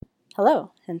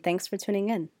Hello, and thanks for tuning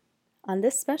in. On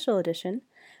this special edition,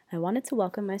 I wanted to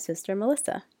welcome my sister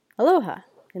Melissa, aloha,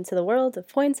 into the world of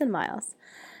points and miles.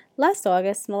 Last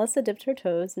August, Melissa dipped her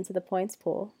toes into the points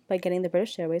pool by getting the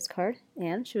British Airways card,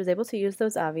 and she was able to use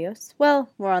those Avios. Well,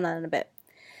 more on that in a bit.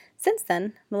 Since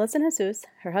then, Melissa and Jesus,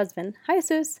 her husband, hi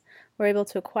Jesus, were able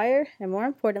to acquire and more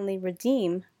importantly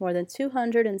redeem more than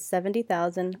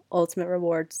 270,000 Ultimate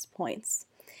Rewards points.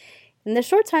 In the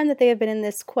short time that they have been in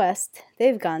this quest,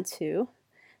 they've gone to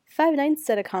 5 nights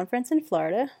at a conference in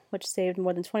Florida, which saved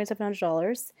more than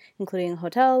 $2,700, including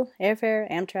hotel,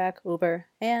 airfare, Amtrak, Uber,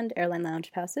 and airline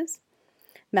lounge passes.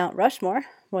 Mount Rushmore,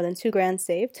 more than $2,000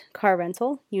 saved, car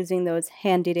rental using those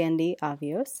handy-dandy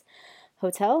Avios,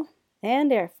 hotel, and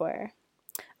airfare.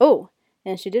 Oh,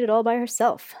 and she did it all by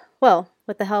herself. Well,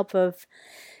 with the help of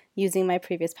using my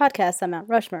previous podcast on Mount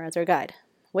Rushmore as her guide.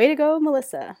 Way to go,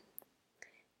 Melissa.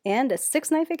 And a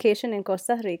 6-night vacation in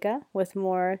Costa Rica with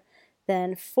more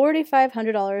than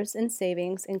 $4,500 in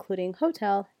savings, including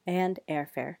hotel and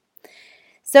airfare.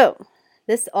 So,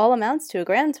 this all amounts to a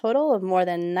grand total of more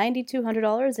than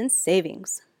 $9,200 in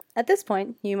savings. At this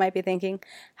point, you might be thinking,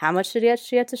 how much did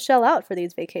she have to shell out for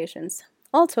these vacations?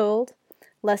 All told,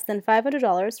 less than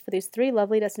 $500 for these 3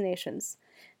 lovely destinations.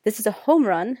 This is a home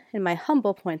run, in my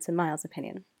humble points and miles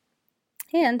opinion.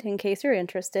 And in case you're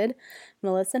interested,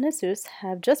 Melissa and Jesus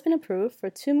have just been approved for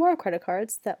 2 more credit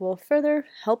cards that will further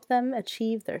help them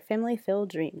achieve their family-filled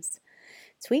dreams.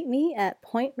 Tweet me at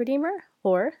PointRedeemer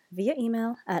or via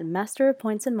email at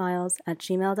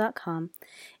masterofpointsandmiles@gmail.com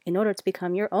in order to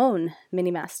become your own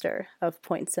mini-master of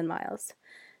points and miles.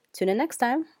 Tune in next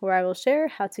time where I will share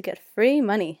how to get free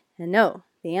money. And no,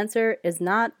 the answer is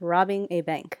not robbing a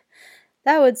bank.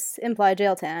 That would imply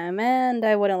jail time, and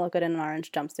I wouldn't look good in an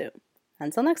orange jumpsuit.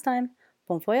 Until next time,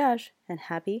 bon voyage and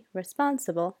happy,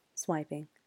 responsible swiping.